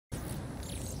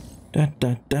Da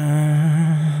da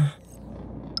da.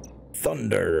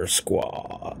 Thunder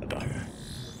Squad.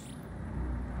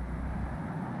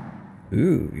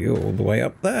 Ooh, you're all the way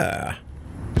up there.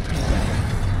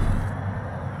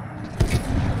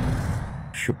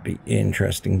 Should be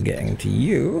interesting getting to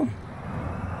you.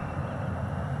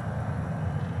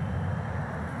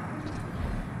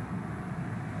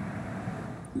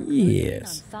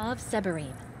 Yes. Thav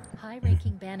Sebarim,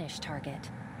 high-ranking Banished target.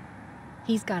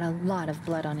 He's got a lot of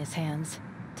blood on his hands.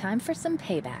 Time for some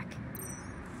payback.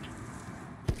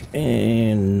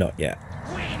 And not yet.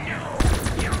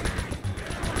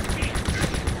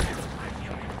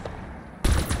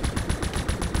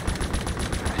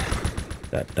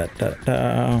 Da da da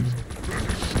da.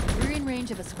 We're in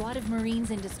range of a squad of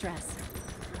Marines in distress.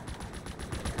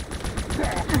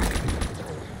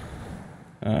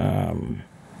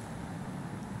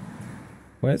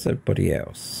 Where's everybody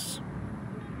else?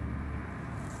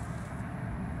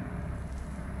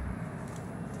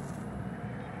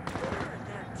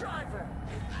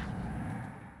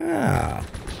 Ah.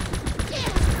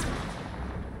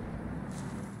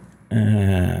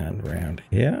 And round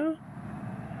here.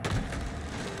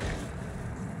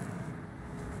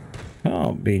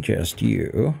 Can't be just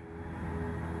you.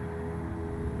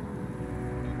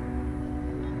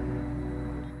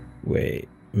 Wait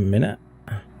a minute.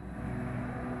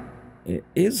 It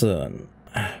isn't.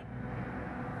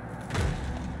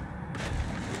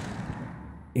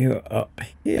 You're up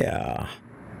here.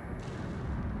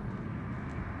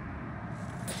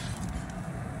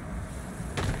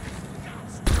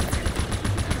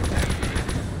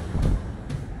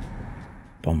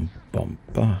 Bum bum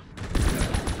ba.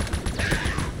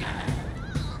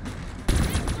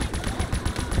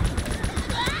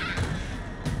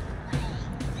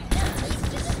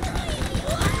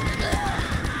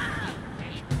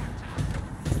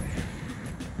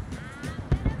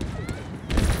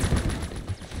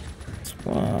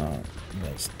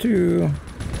 That's two.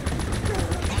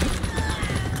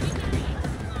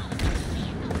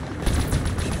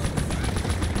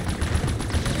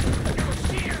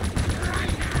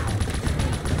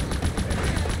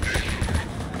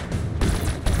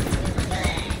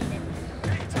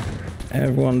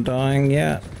 Everyone dying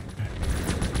yet?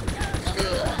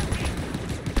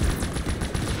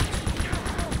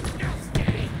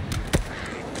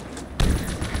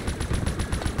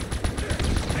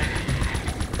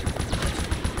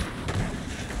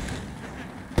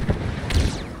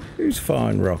 Who's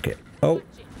firing rocket? Oh.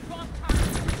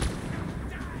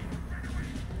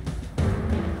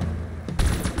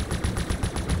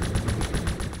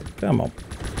 Come on.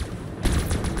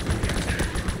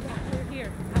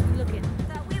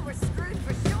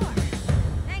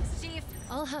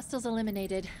 Hostiles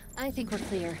eliminated. I think we're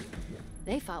clear.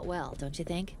 They fought well, don't you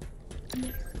think?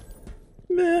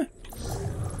 Meh.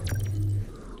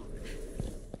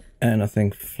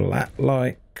 Anything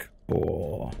flat-like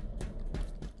for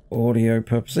audio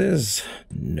purposes?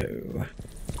 No.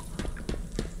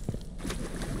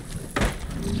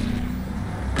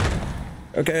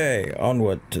 Okay,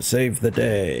 onward to save the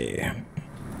day.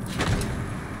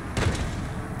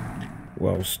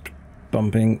 Whilst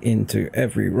bumping into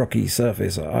every rocky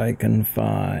surface I can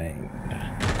find.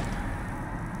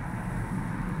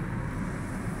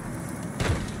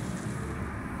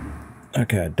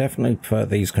 Okay, I definitely prefer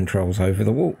these controls over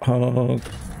the Warthog.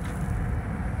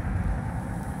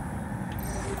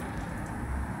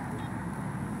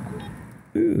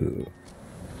 Ooh.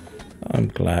 I'm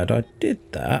glad I did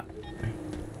that.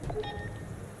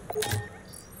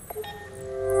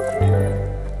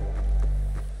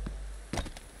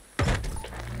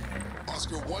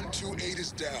 Oscar 128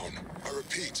 is down. I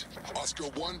repeat, Oscar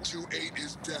 128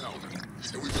 is down.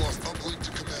 And we've lost uplink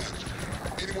to command.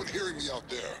 Anyone hearing me out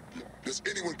there? Does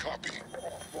anyone copy?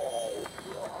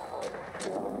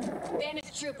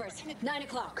 Banished troopers, 9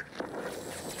 o'clock.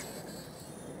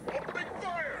 Opening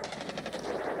fire!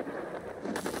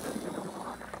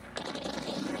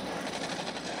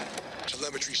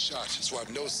 Telemetry shot, so I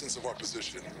have no sense of our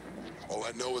position. All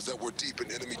I know is that we're deep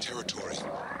in enemy territory.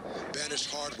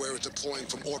 Banished hardware is deploying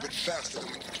from orbit faster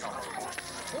than we can calculate.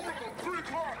 3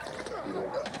 o'clock!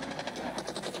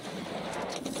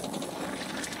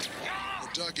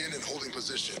 We're dug in and holding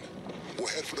position. We'll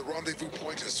head for the rendezvous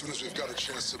point as soon as we've got a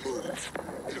chance to move.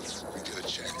 If we get a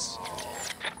chance.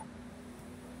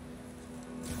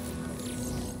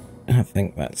 I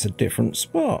think that's a different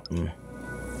spot.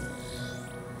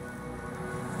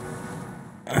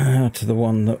 To the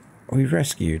one that we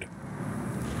rescued.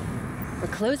 We're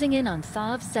closing in on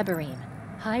Thav Sebarim,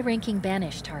 high-ranking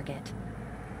Banished target.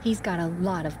 He's got a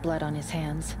lot of blood on his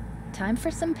hands. Time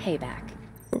for some payback.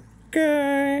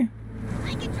 Okay.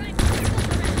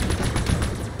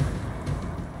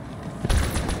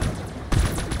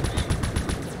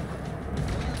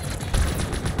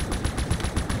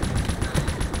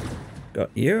 Got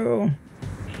you.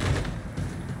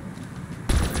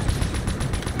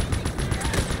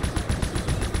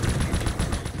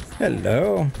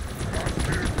 Hello.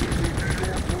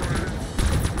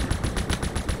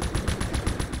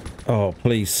 Oh,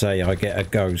 please say I get a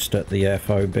ghost at the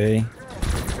FOB.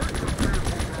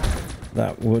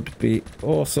 That would be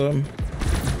awesome.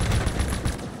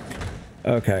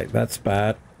 Okay, that's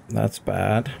bad. That's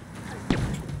bad.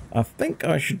 I think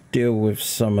I should deal with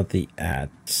some of the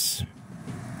ads.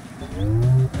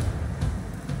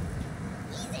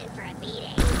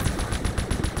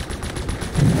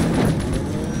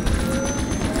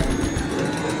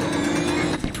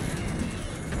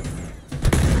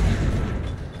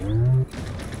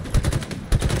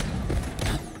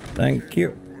 Thank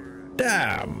you.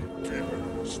 Damn.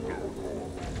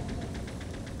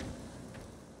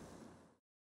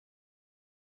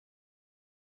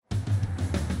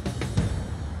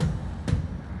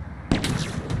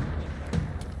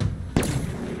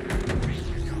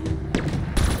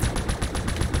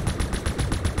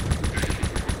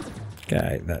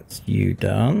 Okay, that's you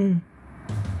done.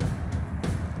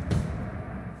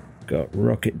 Got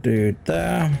Rocket Dude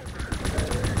there.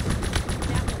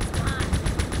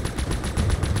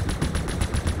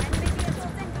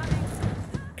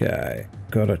 Okay,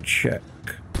 gotta check,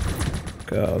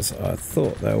 because I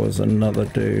thought there was another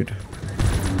dude.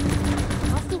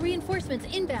 Hostile reinforcements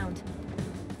inbound.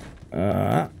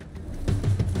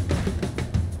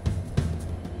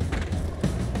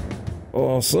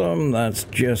 Awesome, that's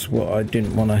just what I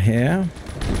didn't want to hear.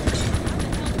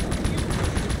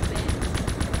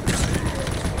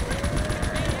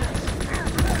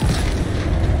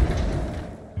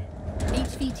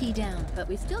 HVT down, but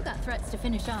we still got threats to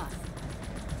finish off.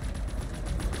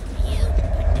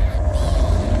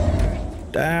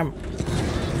 Damn.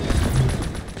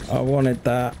 I wanted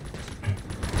that.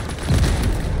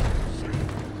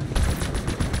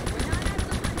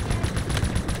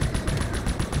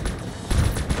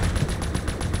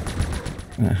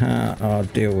 I'll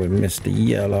deal with Mr.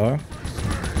 Yellow,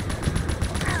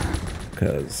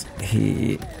 because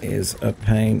he is a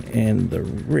pain in the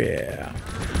rear.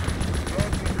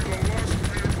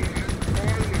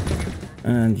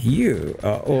 And you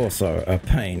are also a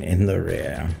pain in the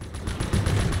rear.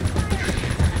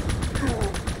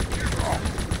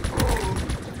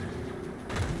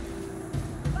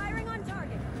 Firing on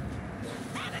target.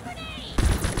 Have a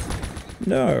grenade.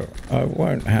 No, I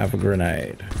won't have a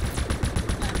grenade.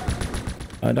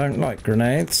 I don't like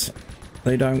grenades.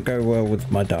 They don't go well with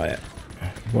my diet.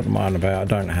 What am I on about? I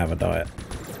don't have a diet.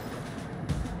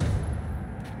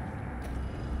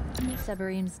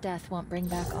 Severim's death won't bring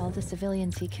back all the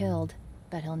civilians he killed,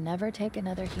 but he'll never take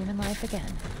another human life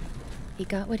again. He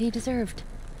got what he deserved.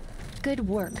 Good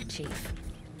work, Chief.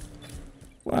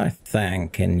 Why,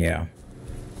 thanking you.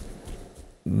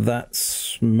 That's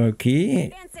smoky.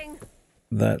 Advancing.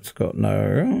 That's got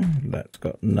no. That's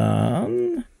got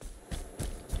none.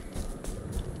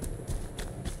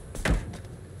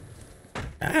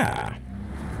 Ah.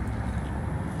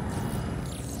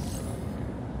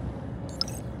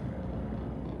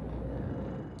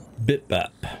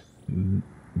 Bipbap.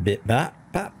 Bipbap.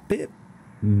 Bap. Bip.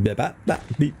 Bipbap. Bap.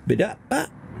 Bip. Bip. Bap.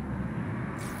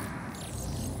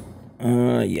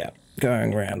 Yeah.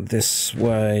 Going around this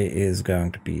way is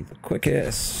going to be the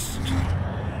quickest.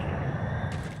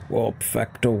 Warp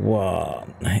Factor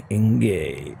 1.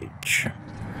 Engage.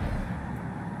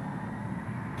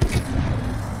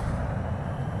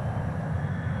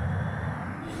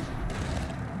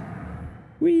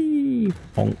 Whee!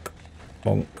 Bonk.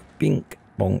 Bonk. Bink.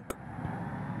 Bonk.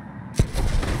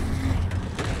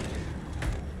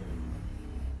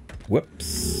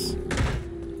 Whoops.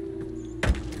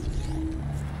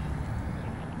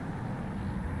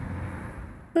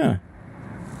 Huh.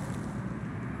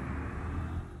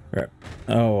 Right.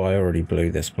 Oh, I already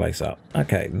blew this place up.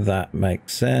 Okay, that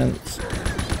makes sense.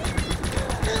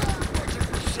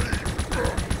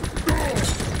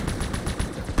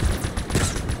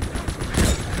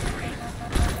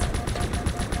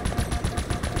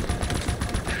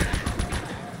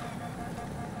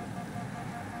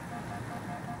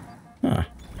 Huh.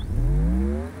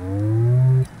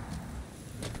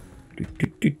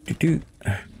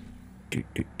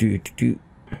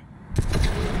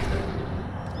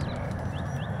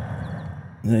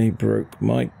 They broke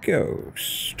my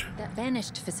ghost. That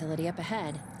Banished facility up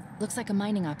ahead. Looks like a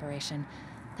mining operation.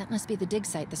 That must be the dig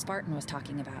site the Spartan was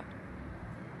talking about.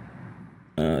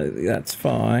 That's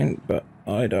fine, but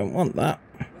I don't want that.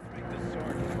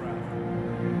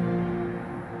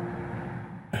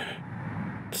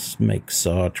 make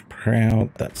Sarge proud.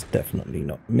 That's definitely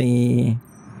not me.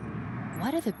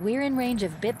 What are the... We're in range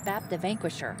of Bipbap the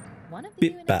Vanquisher. One of the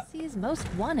Bipbap. UNSC's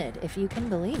most wanted, if you can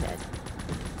believe it.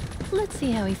 Let's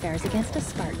see how he fares against a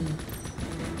Spartan.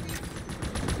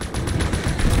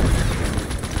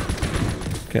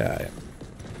 Okay.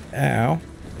 Ow.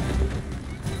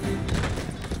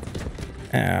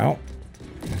 Ow.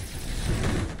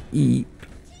 Eep.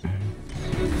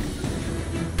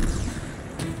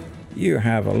 You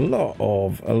have a lot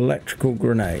of electrical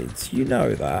grenades. You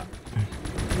know that.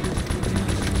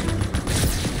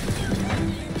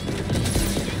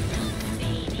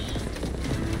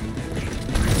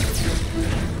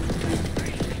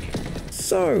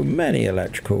 So many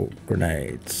electrical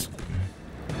grenades.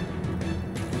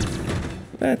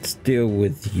 Let's deal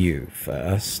with you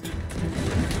first.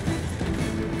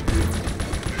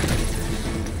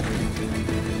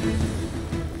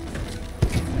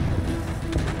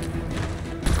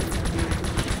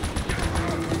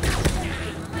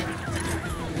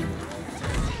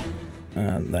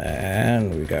 And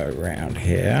then we go around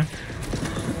here.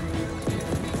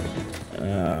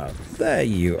 There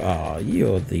you are.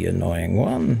 You're the annoying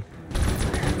one.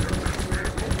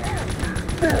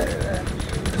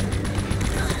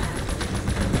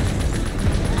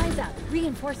 Eyes up.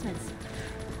 Reinforcements.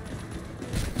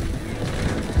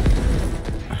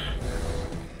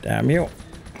 Damn you.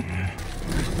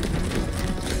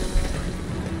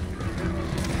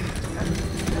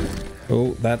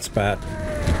 Oh, that's bad.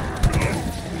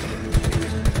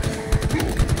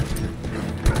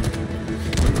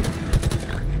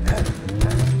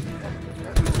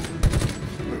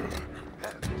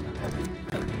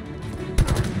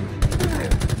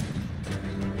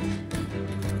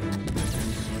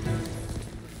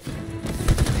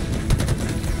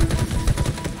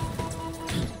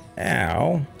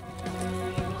 Ow.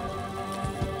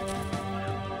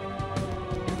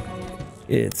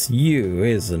 It's you,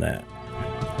 isn't it?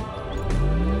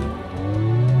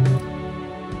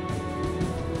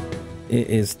 It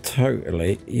is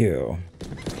totally you.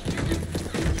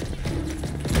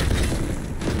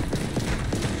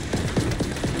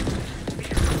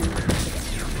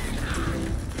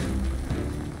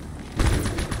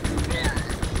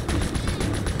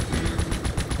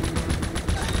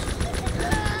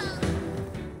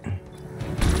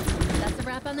 That's a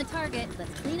wrap on the target.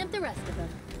 Let's clean up the rest of them.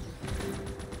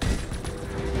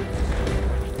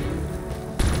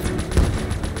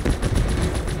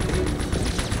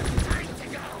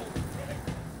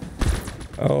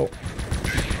 Oh.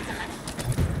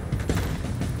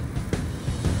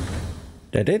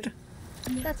 Did it?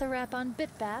 That's a wrap on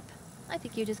Bipbap. I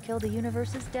think you just killed the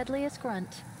universe's deadliest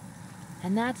grunt.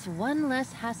 And that's one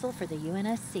less hassle for the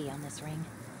UNSC on this ring.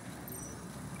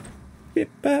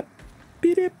 Bip bap,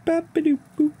 bidip bap, bidoop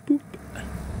boop boop.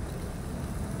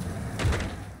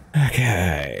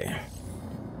 Okay.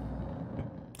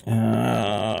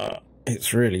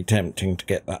 It's really tempting to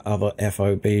get that other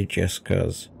FOB just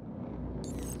because.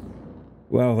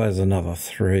 Well, there's another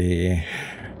 3.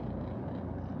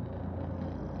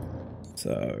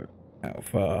 So,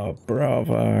 Alpha,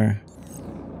 Bravo.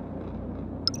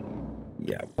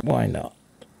 Yeah, why not?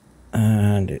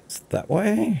 And it's that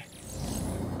way.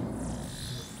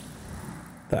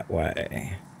 That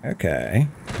way. Okay.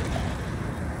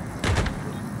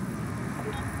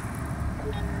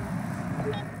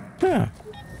 Huh.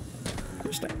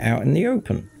 Just out in the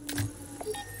open.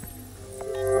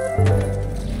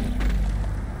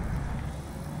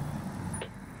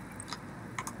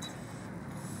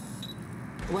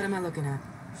 What am I looking at?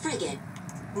 Frigate.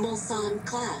 Mulsanne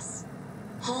class.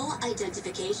 Hull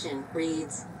identification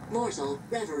reads Mortal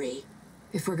Reverie.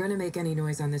 If we're gonna make any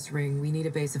noise on this ring, we need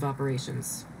a base of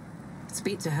operations. It's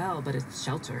beat to hell, but it's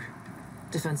shelter.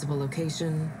 Defensible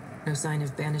location, no sign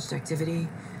of banished activity.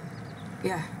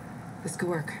 Yeah, this could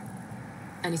work.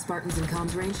 Any Spartans in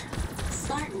comms range?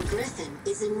 Spartan Griffin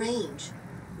is in range,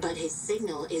 but his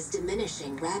signal is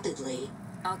diminishing rapidly.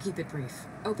 I'll keep it brief.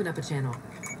 Open up a channel.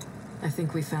 I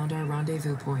think we found our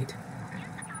rendezvous point.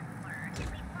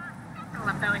 All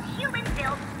of those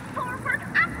human-built forward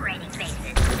operating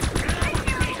bases.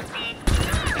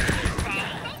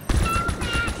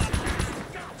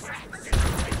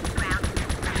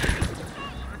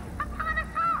 Upon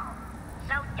us all.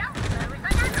 So don't lose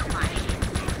another one.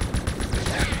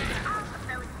 All of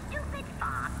those stupid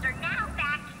fobs are now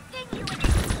back in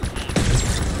UNSC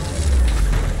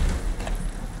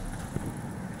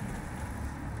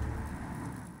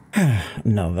hands.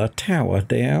 Another tower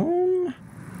down.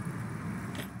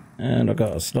 And I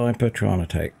got a sniper trying to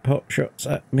take pot shots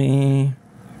at me.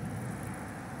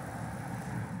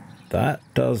 That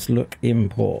does look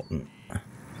important.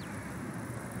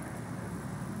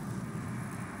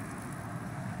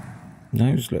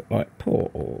 Those look like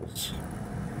portals.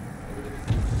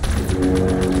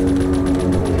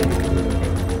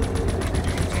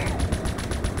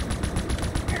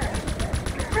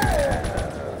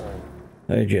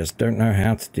 They just don't know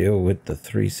how to deal with the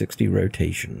 360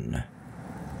 rotation.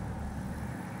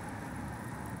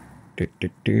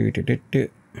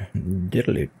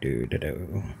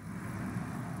 Diddle-do-do-do.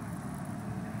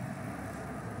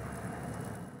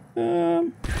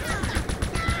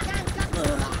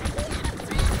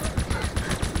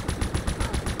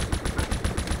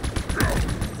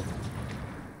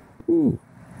 Ooh.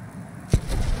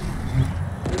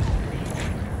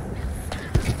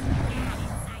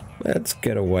 Let's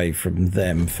get away from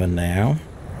them for now.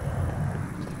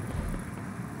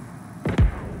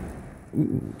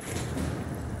 Ooh.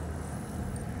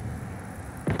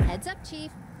 Heads up,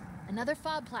 Chief. Another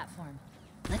fob platform.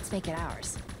 Let's make it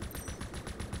ours.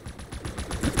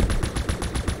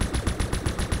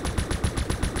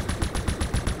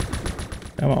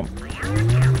 Come on.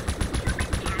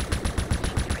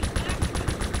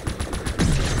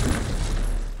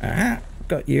 Ah,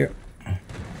 got you.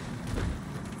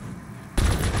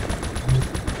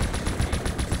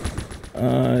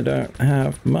 I don't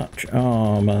have much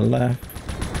armor left,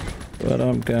 but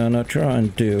I'm gonna try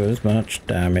and do as much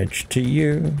damage to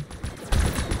you.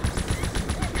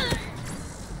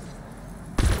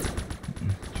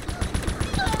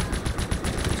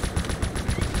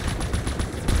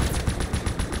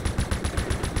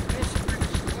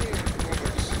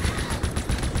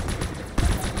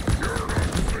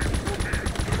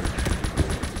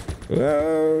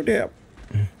 Oh dear.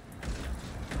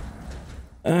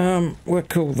 We'll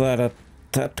call that a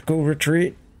tactical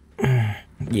retreat.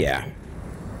 Yeah.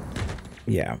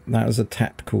 Yeah, that was a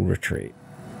tactical retreat.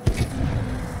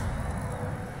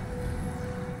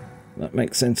 That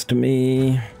makes sense to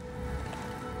me.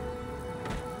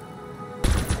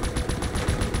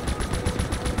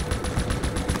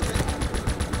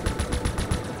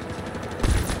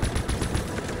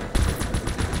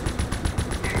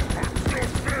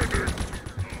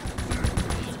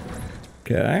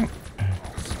 Okay.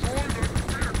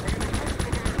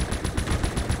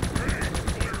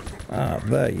 Ah,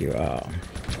 there you are.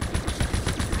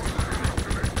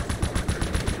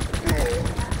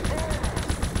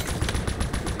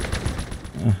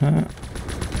 Uh-huh.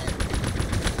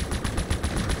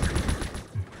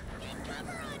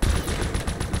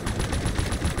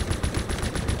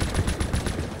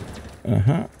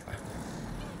 Uh-huh.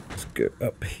 Let's go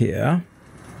up here.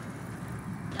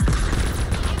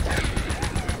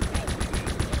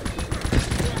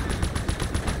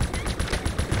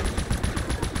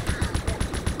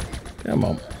 Come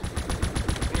on.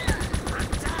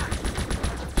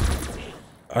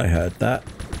 I heard that.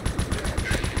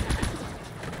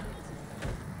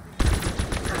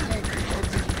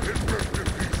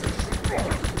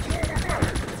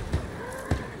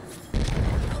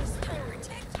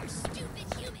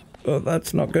 Oh,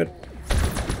 that's not good.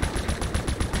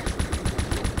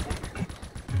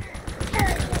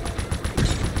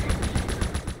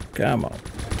 Come on.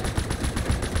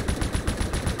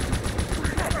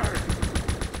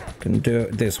 Can do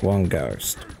this one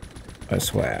ghost, I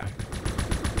swear.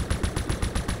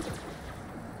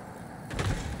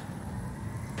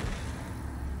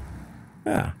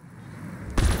 Ah.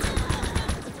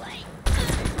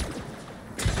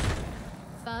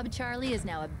 Fob Charlie is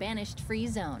now a banished free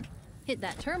zone. Hit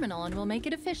that terminal and we'll make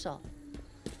it official.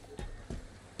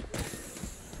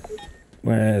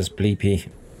 Where's Bleepy?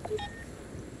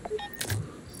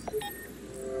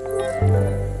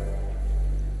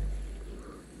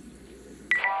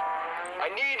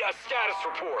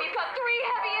 We've got 3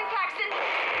 heavy impacts in...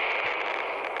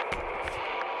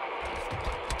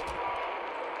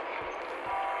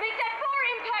 Make that 4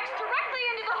 impacts directly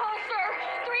into the hull, sir.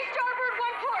 3 starboard,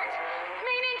 1 port.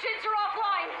 Main engines are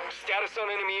offline. Status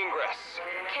on enemy ingress.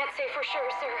 Can't say for sure,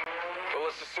 sir. Well,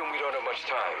 let's assume we don't have much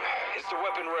time. Is the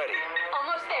weapon ready?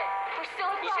 Almost there. We're still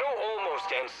at There's no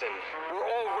almost, Ensign. We're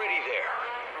already there.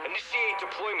 Initiate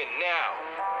deployment now.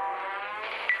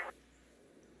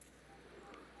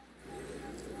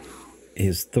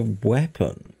 Is the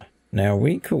weapon. Now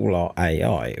we call our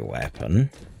AI a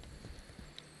weapon.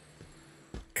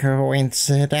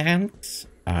 Coincidence?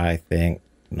 I think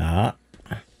not.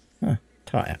 Huh,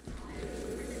 tire.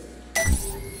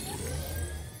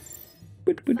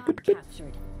 Fob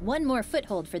captured. One more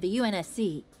foothold for the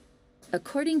UNSC.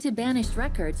 According to Banished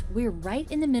records, we're right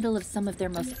in the middle of some of their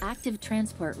most active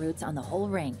transport routes on the whole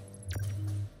ring.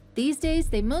 These days,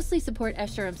 they mostly support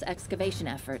Escherum's excavation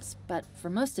efforts, but for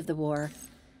most of the war,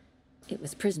 it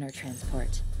was prisoner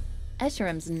transport.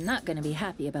 Escherum's not going to be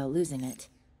happy about losing it.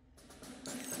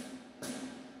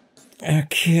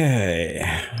 Okay,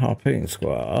 Harpoon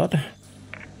Squad.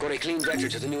 Got a clean vector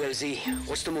to the new LZ.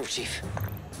 What's the move, Chief?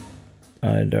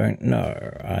 I don't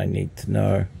know. I need to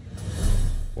know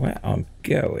where I'm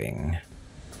going.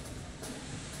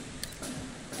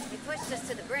 They pushed us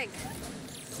to the brink,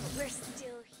 but we're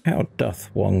still here. How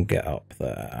doth one get up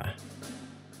there?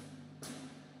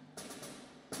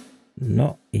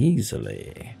 Not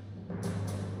easily.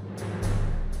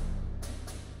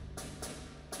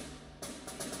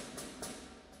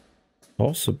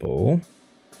 Possible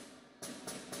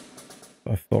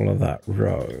if I follow that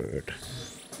road.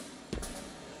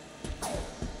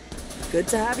 Good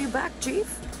to have you back, Chief.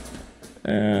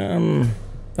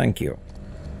 Thank you.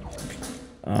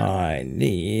 I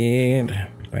need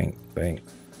bang, bang,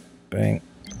 bang.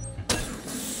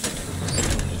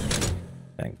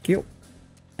 Thank you.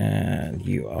 And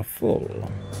you are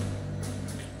full.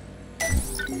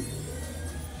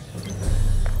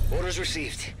 Orders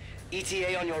received.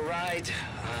 ETA on your ride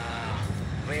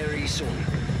very soon.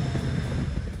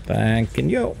 Thanking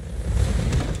you.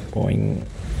 Boing.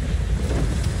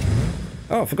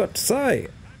 Oh, I forgot to say,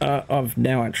 I've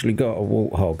now actually got a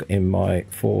Warthog in my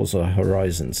Forza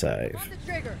Horizon save. On the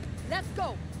trigger. Let's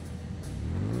go.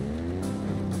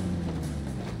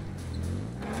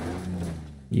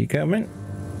 You coming?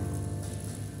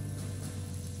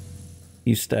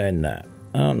 You stay in that.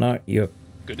 Oh no, you're...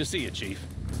 Good to see you, Chief.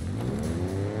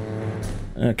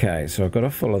 Okay, so I've got to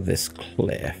follow this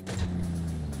cliff.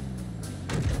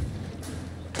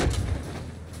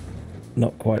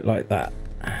 Not quite like that.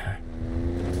 I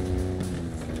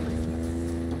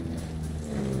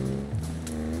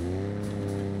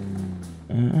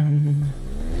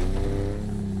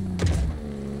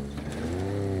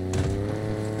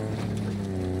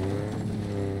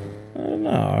don't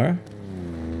know.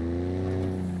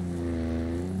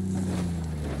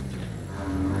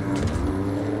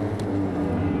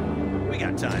 We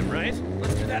got time, right?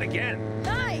 Let's do that again.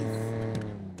 Nice.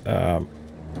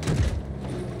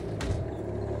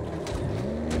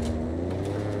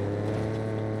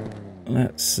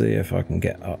 Let's see if I can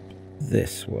get up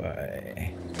this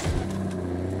way.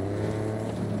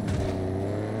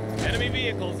 Enemy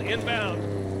vehicles inbound.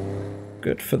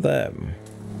 Good for them.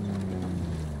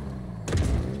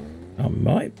 I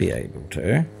might be able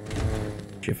to,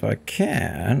 which if I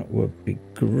can would be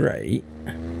great,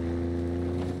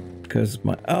 because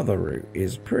my other route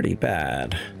is pretty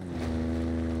bad.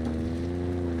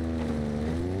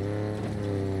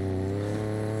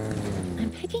 I'm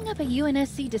picking up a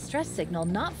UNSC distress signal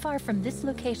not far from this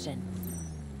location.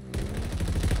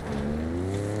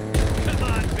 Come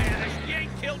on, Banished. You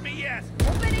ain't killed me yet.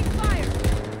 Opening fire.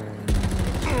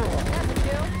 That's a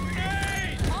kill.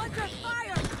 Hey! Under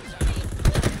fire.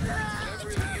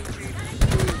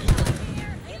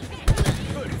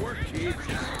 Good work, Chief.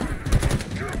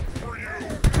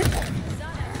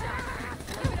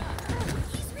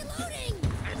 He's reloading.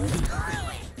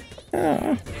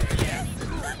 Ah.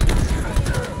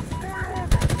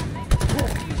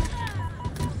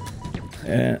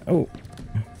 Oh.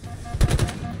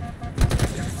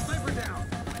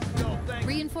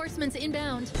 Reinforcements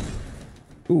inbound.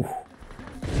 Ooh.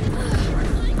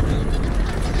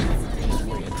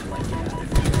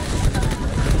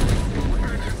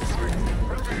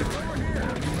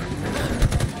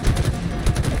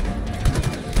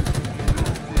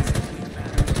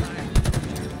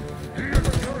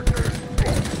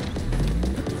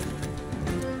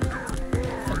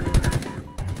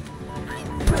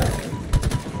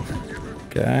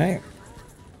 Okay,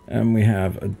 and we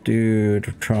have a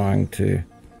dude trying to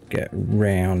get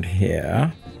round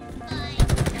here.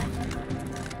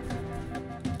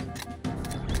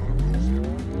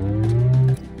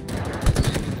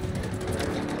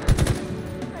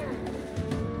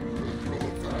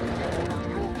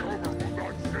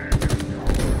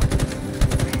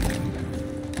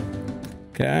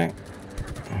 Okay.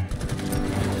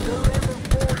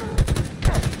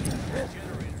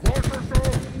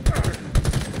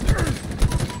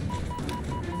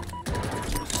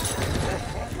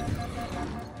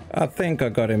 I think I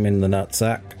got him in the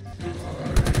nutsack.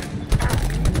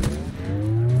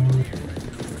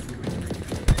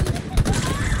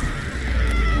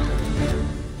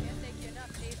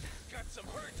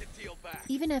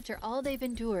 Even after all they've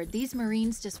endured, these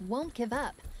Marines just won't give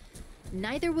up.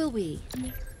 Neither will we.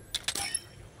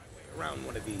 Around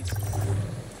one of these.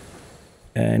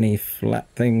 Any flat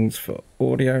things for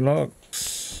audio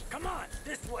logs? Come on,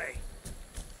 this way.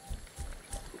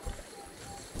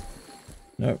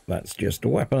 Nope, that's just a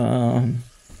weapon.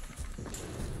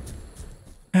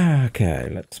 Okay,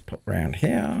 let's pop round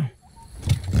here.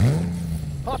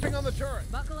 Hopping on the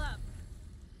turret. Buckle up.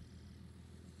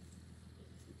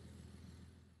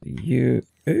 you...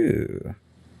 Ooh.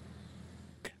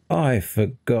 I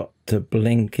forgot to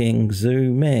blinking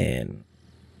zoom in.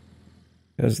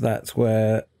 Because that's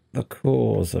where the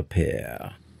cores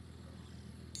appear.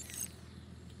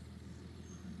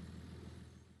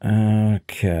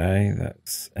 Okay,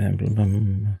 that's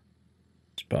emblem.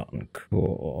 Spartan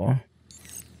core.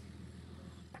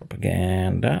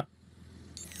 Propaganda.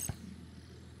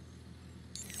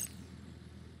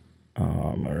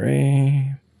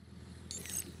 Armory.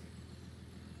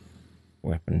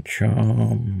 Weapon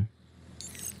charm.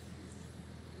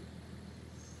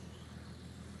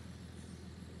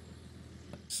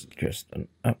 That's just an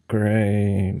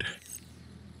upgrade.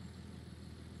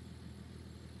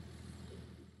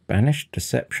 Banished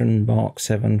Deception Mark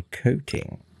 7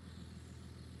 coating.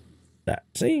 That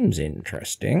seems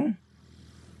interesting.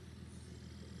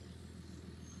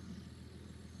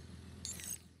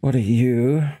 What are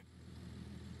you?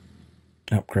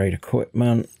 Upgrade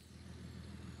equipment.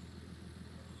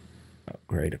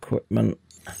 Upgrade equipment.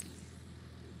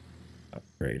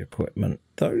 Upgrade equipment.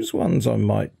 Those ones I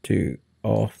might do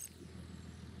off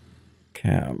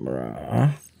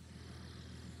camera.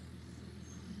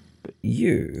 But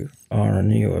you are a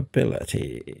new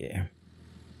ability.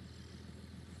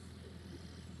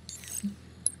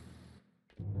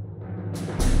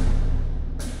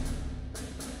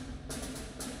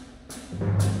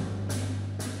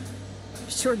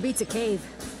 Sure beats a cave.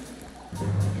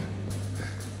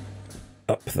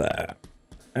 Up there.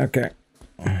 Okay.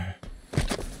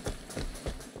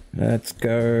 Let's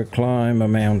go climb a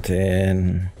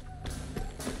mountain.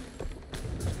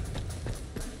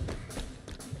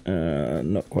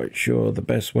 Not quite sure the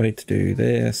best way to do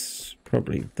this.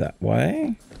 Probably that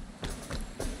way.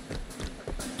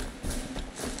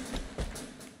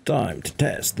 Time to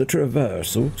test the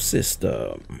traversal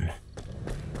system.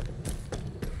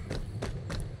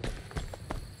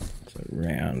 So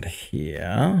around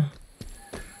here.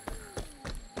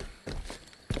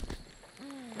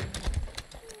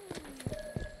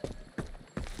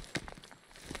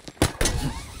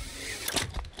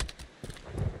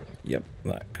 Yep,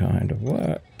 that kind of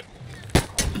worked.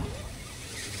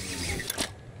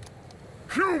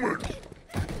 Humans!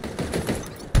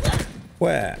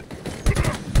 Where?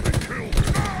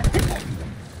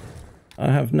 I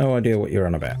have no idea what you're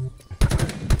on about.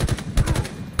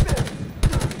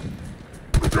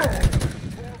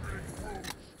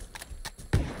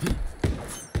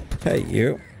 Hey,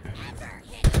 you.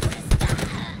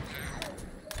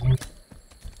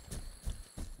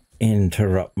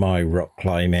 Interrupt my rock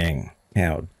climbing.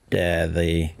 How dare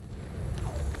thee.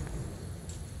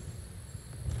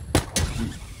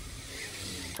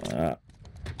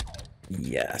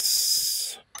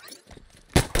 Yes.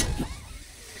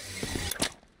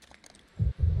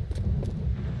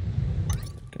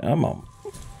 Come on.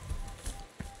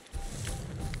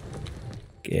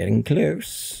 Getting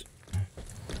close.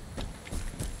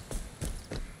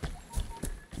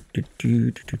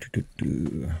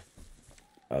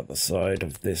 Other side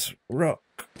of this rock.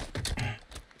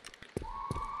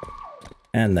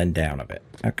 And then down a bit.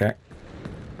 Okay.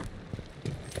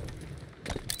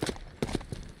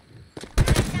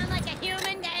 Sound like a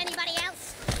human to anybody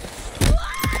else?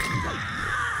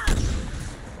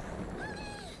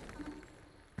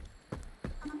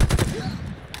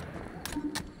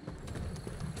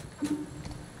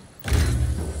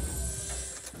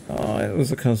 Oh, it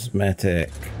was a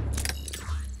cosmetic.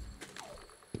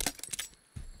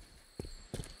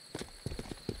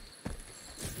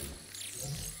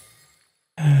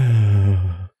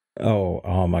 Oh,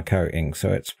 armor coating, so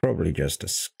it's probably just a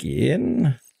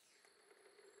skin.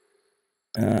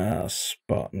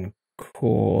 Spartan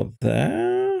core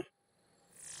there.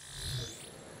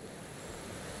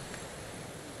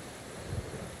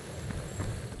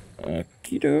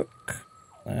 Okie doke.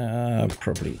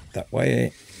 Probably that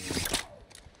way.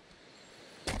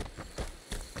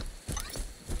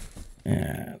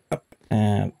 And up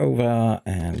and over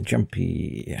and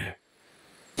jumpy.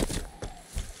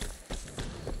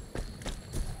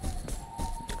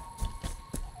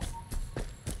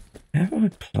 Have I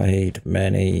played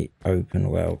many open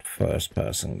world first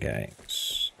person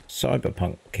games?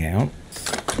 Cyberpunk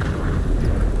counts.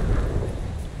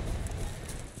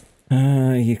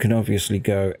 You can obviously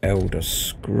go Elder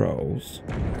Scrolls.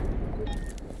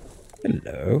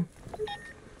 Hello.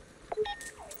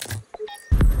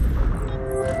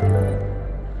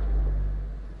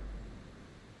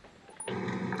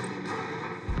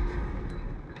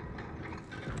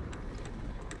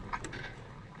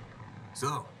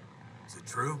 So, is it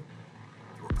true?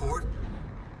 The report?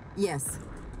 Yes.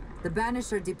 The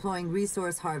Banished are deploying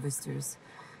resource harvesters.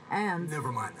 And...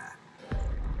 Never mind that.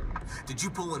 Did you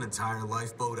pull an entire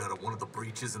lifeboat out of one of the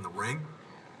breaches in the ring?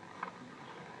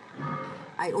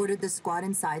 I ordered the squad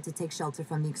inside to take shelter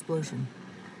from the explosion.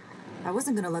 I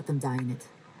wasn't gonna let them die in it.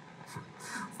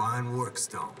 Fine work,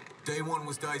 Stone. Day one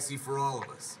was dicey for all of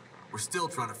us. We're still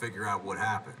trying to figure out what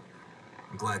happened.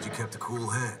 I'm glad you kept a cool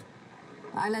head.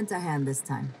 I lent a hand this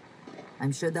time.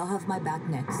 I'm sure they'll have my back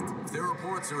next. If their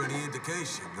reports are any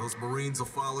indication, those Marines will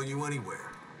follow you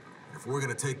anywhere. And if we're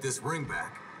gonna take this ring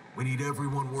back, we need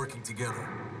everyone working together.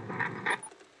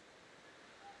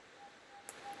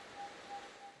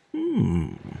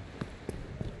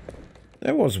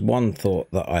 There was one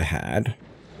thought that I had,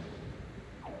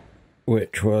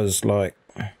 which was like,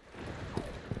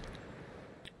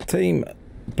 Team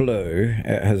Blue,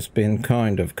 it has been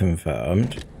kind of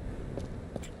confirmed,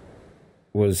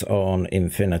 was on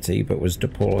Infinity but was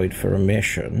deployed for a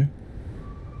mission.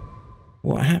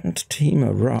 What happened to Team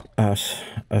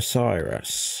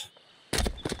Osiris?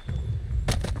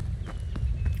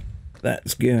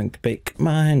 That's going to bake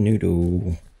my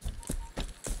noodle.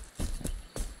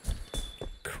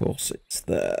 Of course it's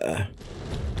there.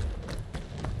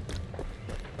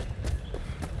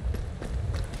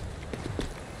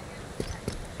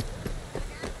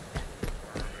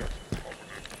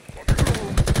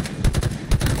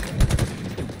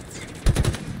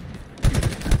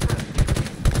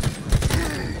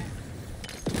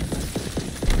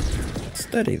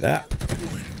 Steady that.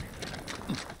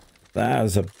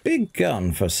 That's a big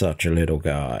gun for such a little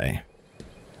guy.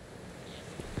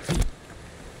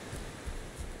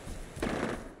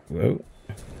 Whoa.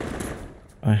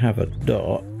 I have a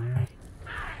dot.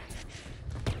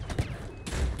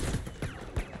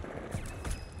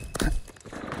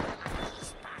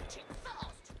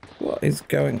 What is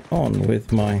going on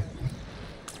with my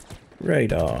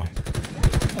radar?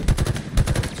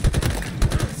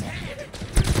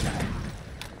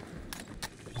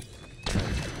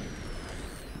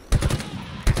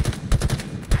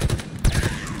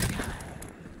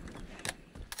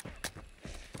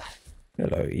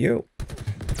 Hello, you.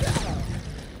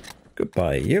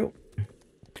 Goodbye, you.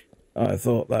 I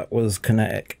thought that was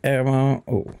kinetic ammo.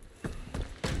 Oh.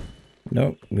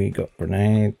 Nope, we got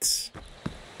grenades.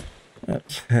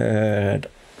 Let's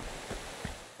head.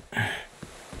 I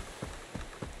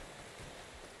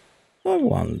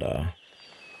wonder.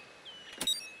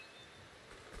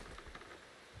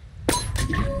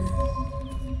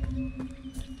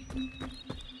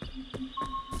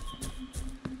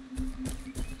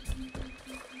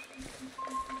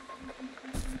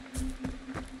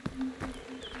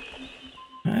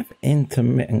 I have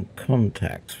intermittent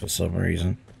contacts for some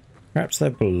reason. Perhaps they're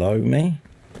below me.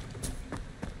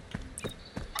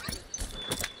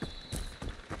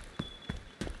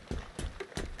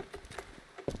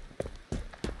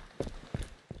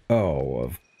 Oh,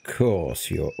 of course,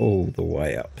 you're all the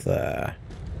way up there.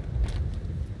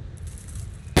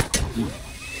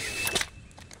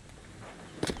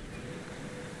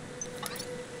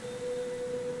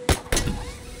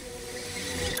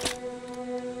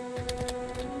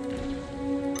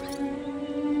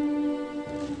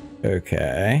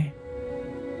 Okay.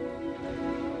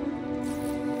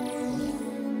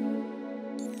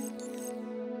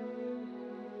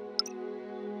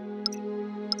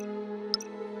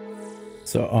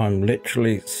 So I'm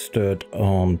literally stood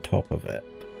on top of it.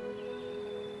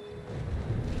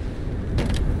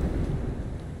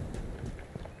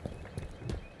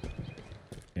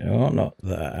 You're not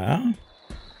there.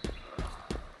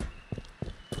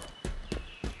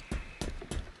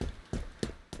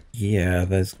 Yeah,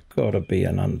 there's got to be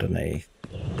an underneath.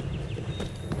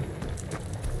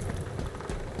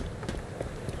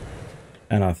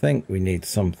 And I think we need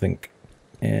something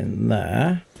in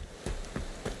there.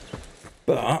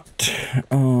 But,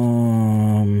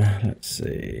 let's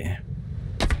see.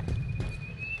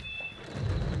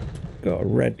 Got a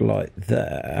red light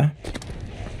there.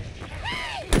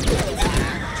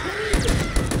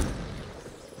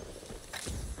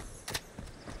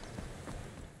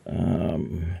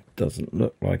 Doesn't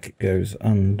look like it goes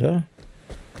under.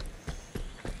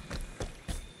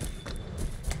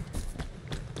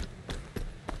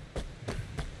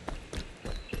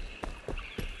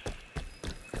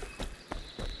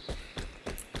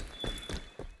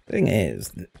 Thing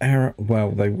is,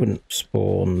 well, they wouldn't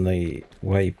spawn the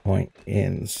waypoint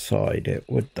inside it,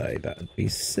 would they? That'd be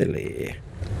silly.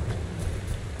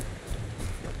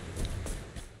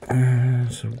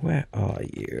 So where are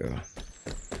you?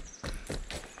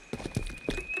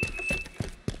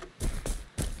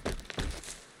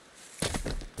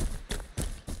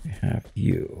 We have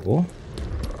you.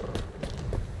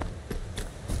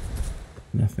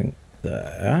 Nothing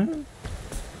there.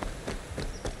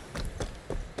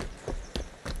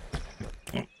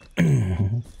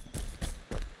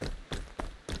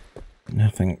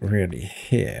 nothing really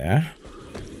here.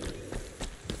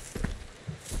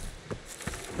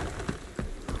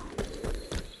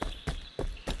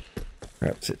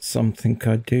 Perhaps it's something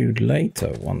I do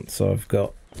later once I've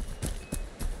got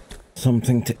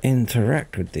something to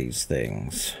interact with these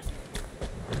things.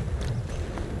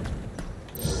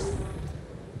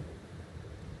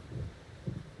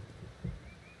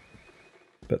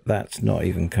 But that's not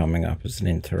even coming up as an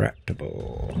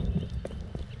interactable.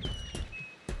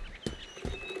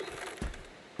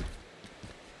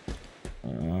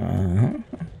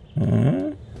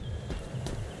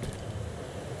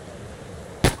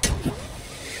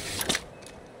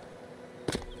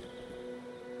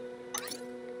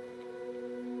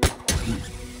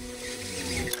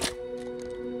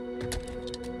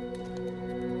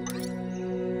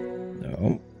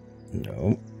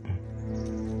 No.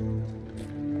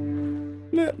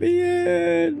 Let me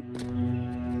in.